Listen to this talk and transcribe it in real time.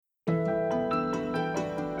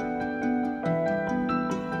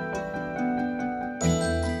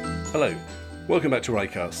Hello, welcome back to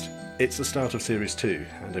Ryecast. It's the start of Series 2,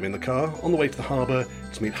 and I'm in the car on the way to the harbour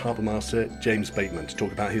to meet Harbour Master James Bateman to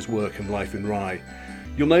talk about his work and life in Rye.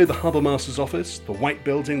 You'll know the Harbour Master's office, the white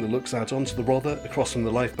building that looks out onto the Rother across from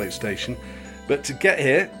the lifeboat station. But to get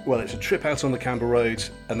here, well, it's a trip out on the Canberra Road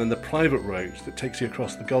and then the private road that takes you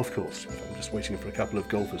across the golf course. I'm just waiting for a couple of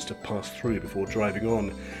golfers to pass through before driving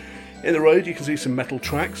on. In the road you can see some metal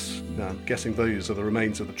tracks. Now, I'm guessing those are the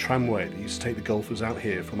remains of the tramway that used to take the golfers out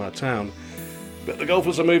here from our town. But the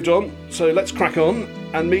golfers have moved on, so let's crack on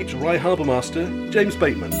and meet Rye Harbour Master James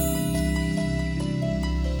Bateman.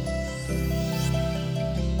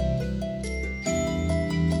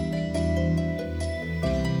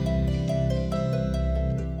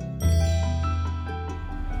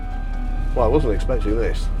 Well, I wasn't expecting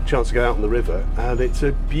this. Chance to go out on the river, and it's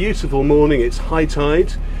a beautiful morning. It's high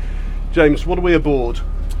tide. James, what are we aboard?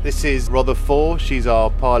 This is Rother 4. She's our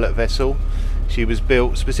pilot vessel. She was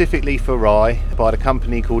built specifically for Rye by the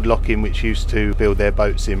company called Lockin, which used to build their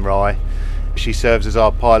boats in Rye. She serves as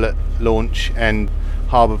our pilot, launch and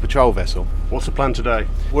harbour patrol vessel. What's the plan today?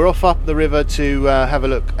 We're off up the river to have a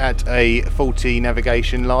look at a faulty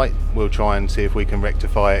navigation light. We'll try and see if we can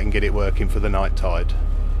rectify it and get it working for the night tide.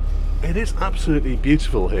 It is absolutely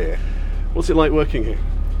beautiful here. What's it like working here?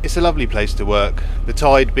 It's a lovely place to work. The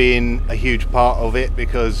tide being a huge part of it,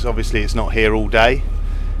 because obviously it's not here all day.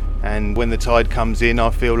 And when the tide comes in, I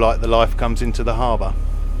feel like the life comes into the harbour.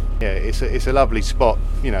 Yeah, it's a lovely spot,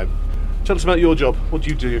 you know. Tell us about your job. What do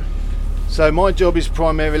you do? So my job is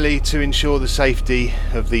primarily to ensure the safety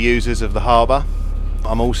of the users of the harbour.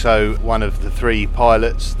 I'm also one of the 3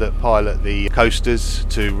 pilots that pilot the coasters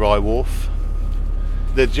to Rye Wharf.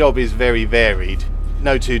 The job is very varied.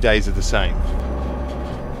 No 2 days are the same.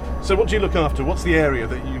 So what do you look after? What's the area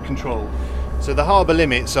that you control? So the harbour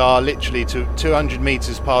limits are literally to 200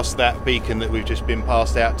 metres past that beacon that we've just been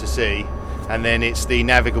passed out to sea, and then it's the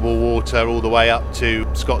navigable water all the way up to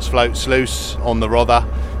Scott's Float Sluice on the Rother,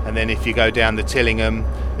 and then if you go down the Tillingham,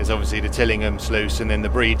 there's obviously the Tillingham Sluice and then the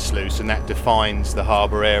Breed Sluice, and that defines the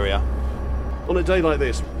harbour area. On a day like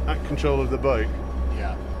this, at control of the boat,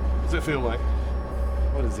 Yeah. what does it feel like?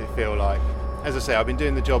 What does it feel like? As I say, I've been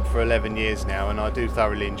doing the job for 11 years now and I do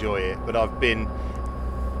thoroughly enjoy it, but I've been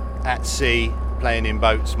at sea playing in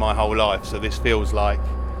boats my whole life, so this feels like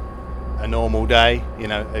a normal day, you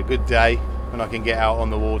know, a good day when I can get out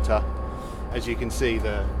on the water. As you can see,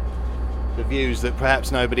 the views that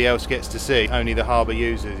perhaps nobody else gets to see, only the harbour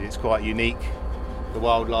users. It's quite unique. The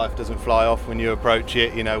wildlife doesn't fly off when you approach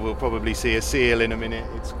it. You know, we'll probably see a seal in a minute.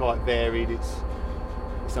 It's quite varied.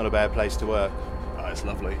 It's not a bad place to work. Oh, it's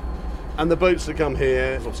lovely. And the boats that come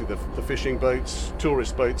here, obviously the fishing boats,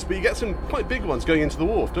 tourist boats, but you get some quite big ones going into the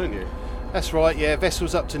wharf, don't you? That's right, yeah.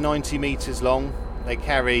 Vessels up to 90 metres long. They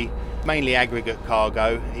carry mainly aggregate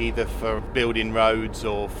cargo, either for building roads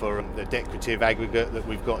or for the decorative aggregate that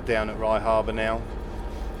we've got down at Rye Harbour now.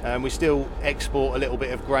 We still export a little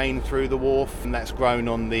bit of grain through the wharf, and that's grown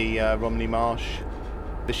on the Romney Marsh.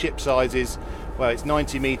 The ship sizes, well, it's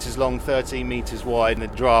 90 metres long, 13 metres wide, and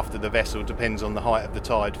the draft of the vessel depends on the height of the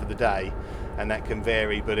tide for the day, and that can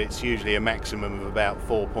vary, but it's usually a maximum of about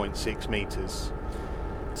 4.6 metres.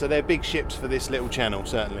 So they're big ships for this little channel,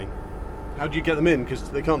 certainly. How do you get them in? Because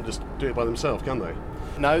they can't just do it by themselves, can they?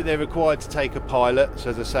 No, they're required to take a pilot.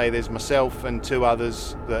 So as I say, there's myself and 2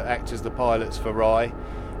 others that act as the pilots for Rye,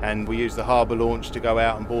 and we use the harbour launch to go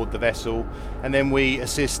out and board the vessel, and then we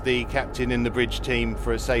assist the captain and the bridge team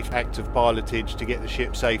for a safe act of pilotage to get the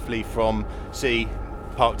ship safely from sea,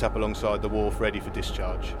 parked up alongside the wharf, ready for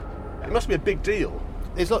discharge. It must be a big deal.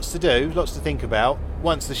 There's lots to do, lots to think about.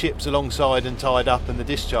 Once the ship's alongside and tied up and the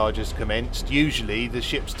discharge has commenced, usually the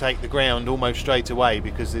ships take the ground almost straight away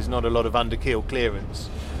because there's not a lot of under-keel clearance.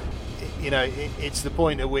 You know, it's the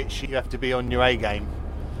point at which you have to be on your A game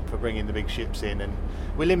for bringing the big ships in, and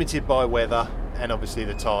we're limited by weather and obviously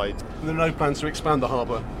the tide. And there are no plans to expand the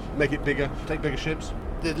harbour, make it bigger, take bigger ships?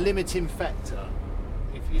 The limiting factor,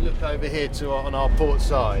 if you look over here on our port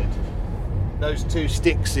side, those 2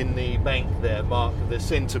 sticks in the bank there mark the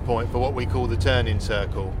centre point for what we call the turning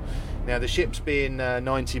circle. Now the ship's being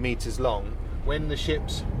 90 metres long, when the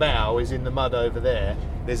ship's bow is in the mud over there,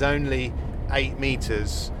 there's only 8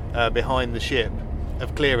 metres behind the ship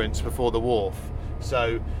of clearance before the wharf.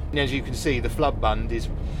 So as you can see, the flood bund is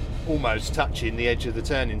almost touching the edge of the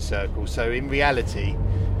turning circle. So in reality,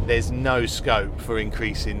 there's no scope for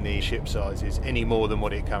increasing the ship sizes any more than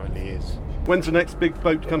what it currently is. When's the next big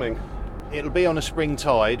boat coming? It'll be on a spring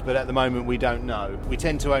tide, but at the moment we don't know. We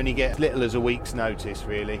tend to only get as little as a week's notice,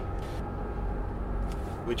 really.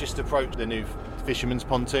 We just approached the new fishermen's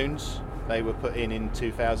pontoons. They were put in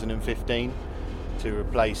 2015. to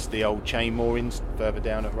replace the old chain moorings further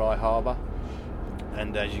down at Rye Harbour.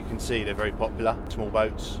 And as you can see, they're very popular, small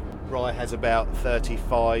boats. Rye has about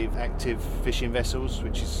 35 active fishing vessels,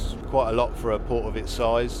 which is quite a lot for a port of its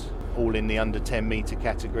size, all in the under 10 metre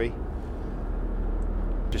category.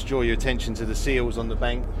 Just draw your attention to the seals on the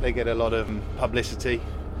bank. They get a lot of publicity.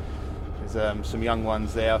 There's some young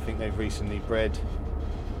ones there, I think they've recently bred.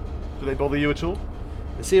 Do they bother you at all?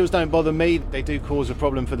 The seals don't bother me. They do cause a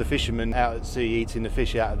problem for the fishermen out at sea eating the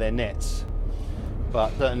fish out of their nets.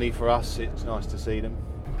 But certainly for us, it's nice to see them.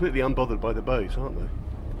 Completely unbothered by the boat, aren't they?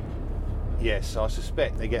 Yes, I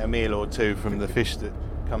suspect they get a meal or two from the fish that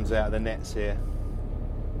comes out of the nets here.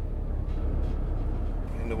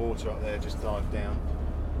 In the water up there, just dive down.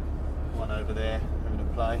 One over there, having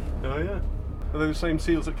a play. Oh yeah. Are they the same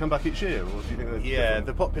seals that come back each year, or do you think they're different?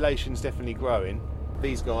 The population's definitely growing.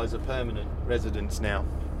 These guys are permanent residents now.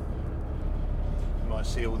 You might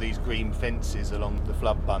see all these green fences along the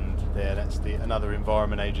flood bund there. That's another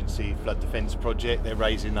Environment Agency flood defence project. They're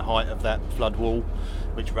raising the height of that flood wall,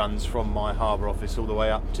 which runs from my harbour office all the way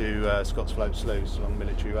up to Scott's Float Sluice along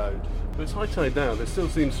Military Road. But it's high tide now. There still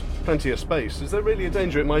seems plenty of space. Is there really a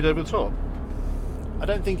danger it might overtop? I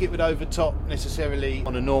don't think it would overtop necessarily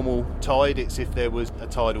on a normal tide. It's if there was a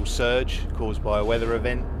tidal surge caused by a weather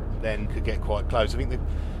event, then could get quite close. I think the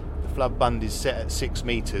flood bund is set at 6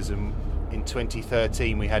 metres, and in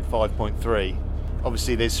 2013 we had 5.3.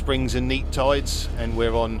 Obviously there's springs and neap tides, and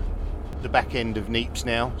we're on the back end of neaps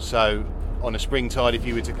now, so on a spring tide, if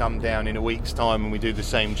you were to come down in a week's time and we do the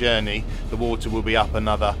same journey, the water will be up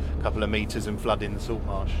another couple of metres and flooding the salt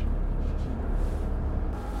marsh.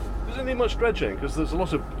 Does it need much dredging? Because there's a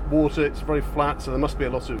lot of water, it's very flat, so there must be a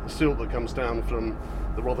lot of silt that comes down from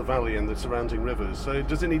the Rother Valley and the surrounding rivers. So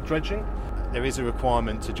does it need dredging? There is a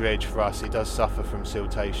requirement to dredge for us. It does suffer from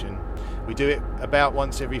siltation. We do it about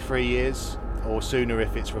once every 3 years, or sooner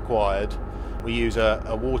if it's required. We use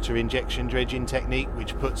a water injection dredging technique,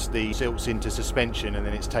 which puts the silts into suspension and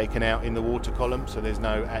then it's taken out in the water column, so there's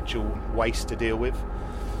no actual waste to deal with.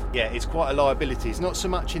 Yeah, it's quite a liability. It's not so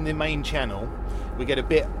much in the main channel. We get a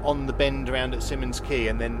bit on the bend around at Symonds Quay,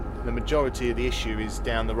 and then the majority of the issue is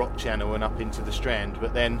down the rock channel and up into the Strand.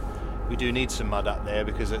 But then we do need some mud up there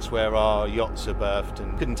because that's where our yachts are berthed,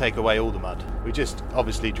 and couldn't take away all the mud. We just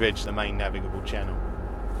obviously dredge the main navigable channel.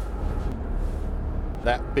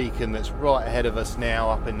 That beacon that's right ahead of us now,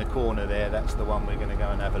 up in the corner there, that's the one we're going to go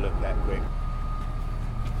and have a look at quick.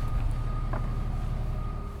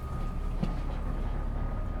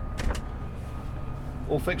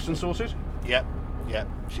 All fixed and sorted? Yep,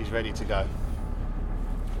 she's ready to go.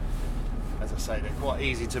 As I say, they're quite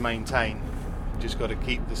easy to maintain. Just got to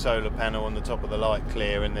keep the solar panel on the top of the light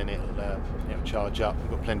clear, and then it'll charge up.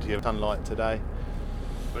 We've got plenty of sunlight today.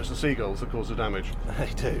 But it's the seagulls that cause the damage. They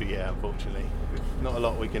do, yeah, unfortunately. Not a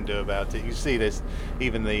lot we can do about it. You see there's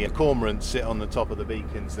even the cormorants sit on the top of the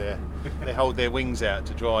beacons there. They hold their wings out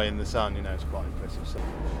to dry in the sun, it's quite impressive stuff.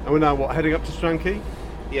 And we're now, heading up to Strand Quay?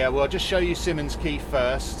 Yeah, well, I'll just show you Symonds Quay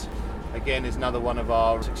first. Again, is another one of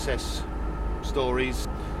our success stories.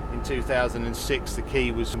 In 2006, the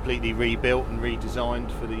quay was completely rebuilt and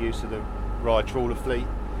redesigned for the use of the Rye trawler fleet.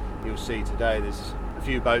 You'll see today there's a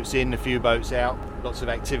few boats in, a few boats out. Lots of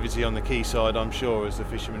activity on the quayside, I'm sure, as the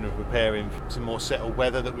fishermen are preparing for some more settled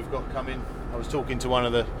weather that we've got coming. I was talking to one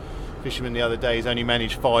of the fishermen the other day. He's only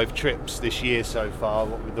managed 5 trips this year so far.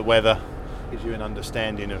 What with the weather, gives you an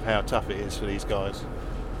understanding of how tough it is for these guys.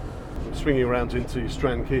 Swinging around into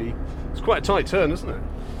Strand Quay. It's quite a tight turn, isn't it?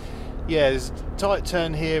 Yeah, there's a tight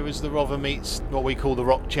turn here as the Rother meets what we call the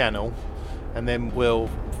Rock Channel, and then we'll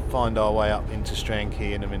find our way up into Strand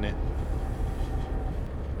Quay in a minute.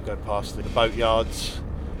 We'll go past the boat yards.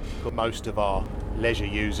 Got most of our leisure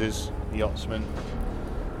users, the yachtsmen,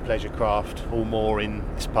 pleasure craft, all more in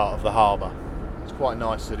this part of the harbour. It's quite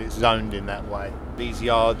nice that it's zoned in that way. These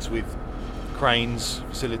yards with cranes,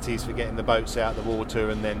 facilities for getting the boats out of the water,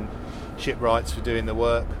 and then shipwrights for doing the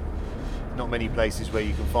work. Not many places where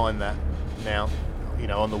you can find that now,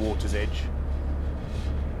 on the water's edge.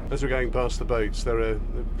 As we're going past the boats, there are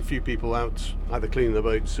a few people out either cleaning the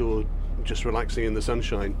boats or just relaxing in the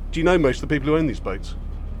sunshine. Do you know most of the people who own these boats?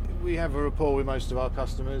 We have a rapport with most of our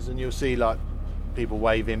customers, and you'll see people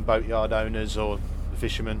waving, boatyard owners or the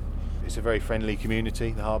fishermen. It's a very friendly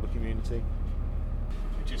community, the harbour community.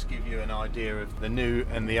 To just give you an idea of the new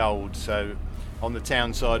and the old, so on the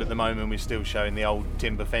town side at the moment we're still showing the old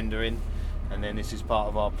timber fender in, and then this is part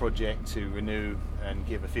of our project to renew and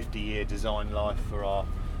give a 50-year design life for our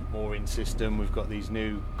mooring system. We've got these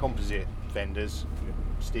new composite fenders,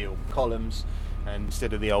 steel columns, and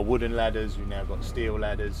instead of the old wooden ladders we've now got steel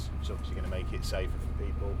ladders, which is obviously going to make it safer for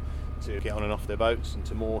people. to get on and off their boats and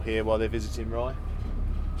to moor here while they're visiting Rye.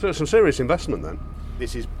 So it's some serious investment then.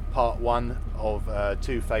 This is part one of a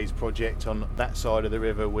two-phase project. On that side of the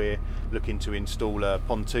river we're looking to install a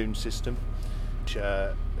pontoon system which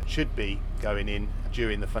should be going in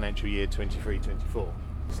during the financial year 23-24.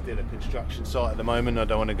 Still a construction site at the moment. I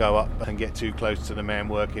don't want to go up and get too close to the man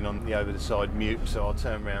working on the over the side mute, so I'll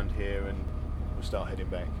turn around here and we'll start heading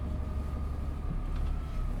back.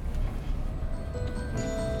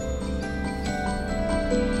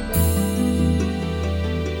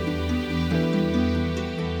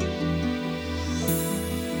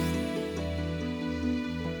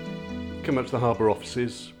 Come back to the Harbour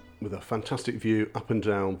offices with a fantastic view up and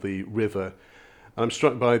down the river. And I'm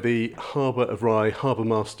struck by the Harbour of Rye Harbour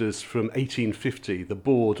Masters from 1850, the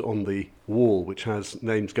board on the wall, which has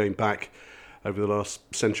names going back over the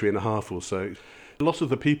last century and a half or so. A lot of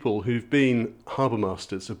the people who've been Harbour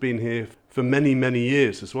Masters have been here for many, many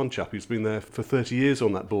years. There's one chap who's been there for 30 years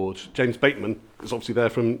on that board. James Bateman is obviously there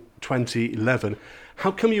from 2011.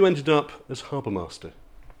 How come you ended up as Harbour Master?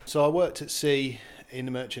 So I worked at sea in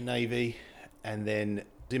the Merchant Navy, and then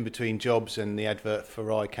in between jobs and the advert for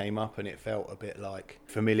Rye came up and it felt a bit like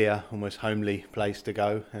familiar, almost homely place to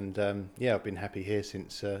go, and I've been happy here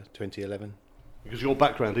since 2011. Because your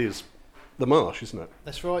background is the marsh, isn't it?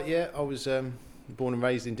 That's right, yeah. I was born and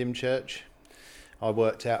raised in Dymchurch. I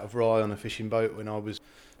worked out of Rye on a fishing boat when I was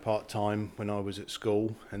part-time when I was at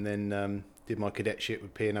school, and then did my cadetship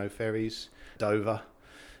with P&O Ferries, Dover,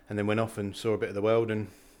 and then went off and saw a bit of the world and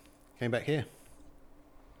came back here.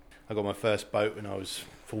 I got my first boat when I was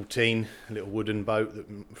 14, a little wooden boat that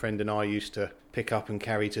a friend and I used to pick up and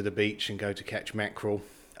carry to the beach and go to catch mackerel.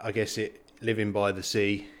 I guess living by the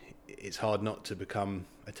sea, it's hard not to become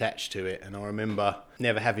attached to it, and I remember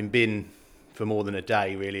never having been for more than a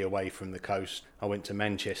day really away from the coast. I went to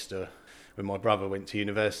Manchester when my brother went to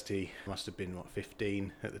university. I must have been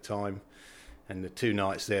 15 at the time, and the 2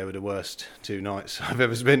 nights there were the worst 2 nights I've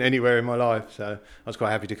ever spent anywhere in my life, so I was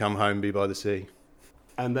quite happy to come home and be by the sea.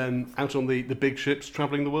 And then out on the big ships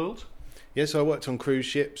travelling the world? Yes, I worked on cruise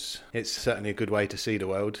ships. It's certainly a good way to see the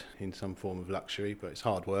world in some form of luxury, but it's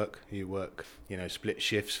hard work. You work, split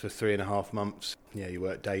shifts for 3.5 months. Yeah, you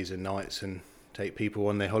work days and nights and take people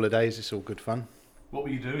on their holidays. It's all good fun. What were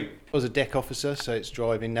you doing? I was a deck officer, so it's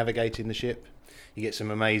driving, navigating the ship. You get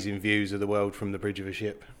some amazing views of the world from the bridge of a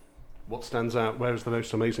ship. What stands out? Where is the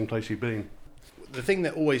most amazing place you've been? The thing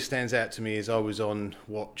that always stands out to me is I was on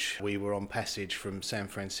watch. We were on passage from San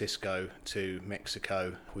Francisco to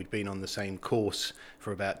Mexico. We'd been on the same course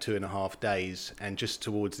for about 2.5 days, and just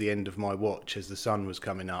towards the end of my watch, as the sun was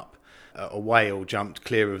coming up, a whale jumped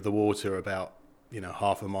clear of the water about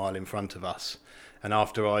half a mile in front of us. And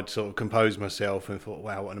after I'd sort of composed myself and thought,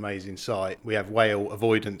 wow, what an amazing sight, we have whale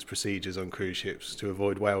avoidance procedures on cruise ships to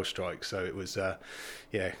avoid whale strikes. So it was,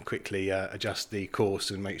 quickly adjust the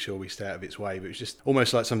course and make sure we stay out of its way. But it was just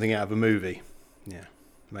almost like something out of a movie. Yeah,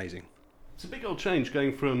 amazing. It's a big old change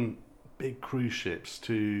going from big cruise ships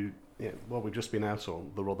to, we've just been out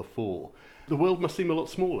on the Rother 4. The world must seem a lot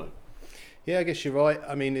smaller. Yeah, I guess you're right.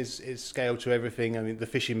 I mean, it's scale to everything. I mean, the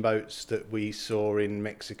fishing boats that we saw in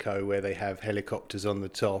Mexico, where they have helicopters on the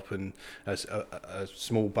top and a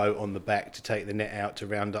small boat on the back to take the net out to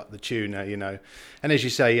round up the tuna, And as you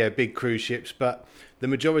say, big cruise ships. But the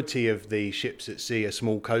majority of the ships at sea are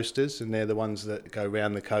small coasters, and they're the ones that go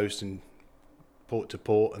round the coast and port to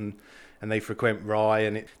port, and they frequent Rye.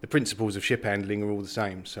 And the principles of ship handling are all the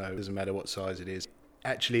same, so it doesn't matter what size it is.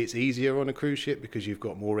 Actually, it's easier on a cruise ship because you've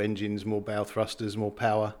got more engines, more bow thrusters, more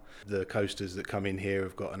power. The coasters that come in here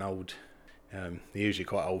have got an old, they're usually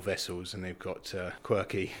quite old vessels, and they've got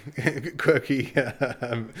quirky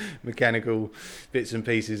mechanical bits and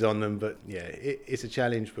pieces on them. But yeah, it's a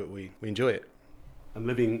challenge, but we enjoy it. And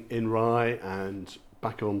living in Rye and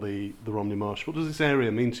back on the Romney Marsh, what does this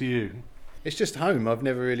area mean to you? It's just home. I've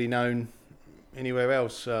never really known anywhere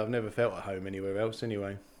else. I've never felt at home anywhere else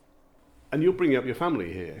anyway. And you're bringing up your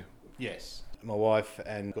family here? Yes. My wife,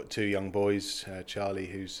 and got 2 young boys, Charlie,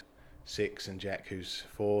 who's 6, and Jack, who's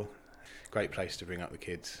 4. Great place to bring up the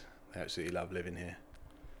kids. They absolutely love living here.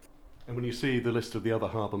 And when you see the list of the other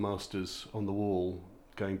harbour masters on the wall,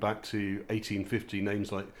 going back to 1850,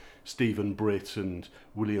 names like Stephen Britt and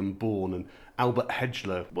William Bourne and Albert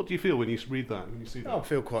Hedgeler, what do you feel when you read that, when you see that? I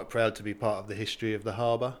feel quite proud to be part of the history of the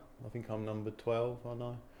harbour. I think I'm number 12, aren't I?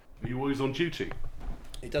 Are you always on duty?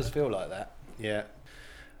 It does feel like that, yeah.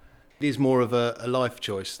 It is more of a life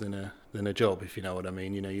choice than a job, if you know what I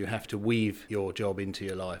mean. You have to weave your job into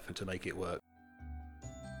your life and to make it work.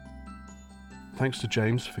 Thanks to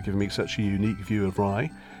James for giving me such a unique view of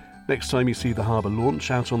Rye. Next time you see the Harbour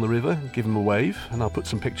launch out on the river, give them a wave, and I'll put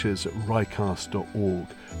some pictures at rycast.org,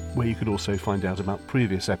 where you could also find out about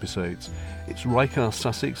previous episodes. It's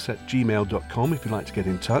rycastsussex@gmail.com if you'd like to get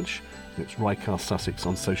in touch. It's Rycast Sussex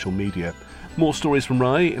on social media. More stories from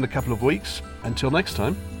Rye in a couple of weeks. Until next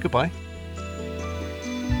time, goodbye.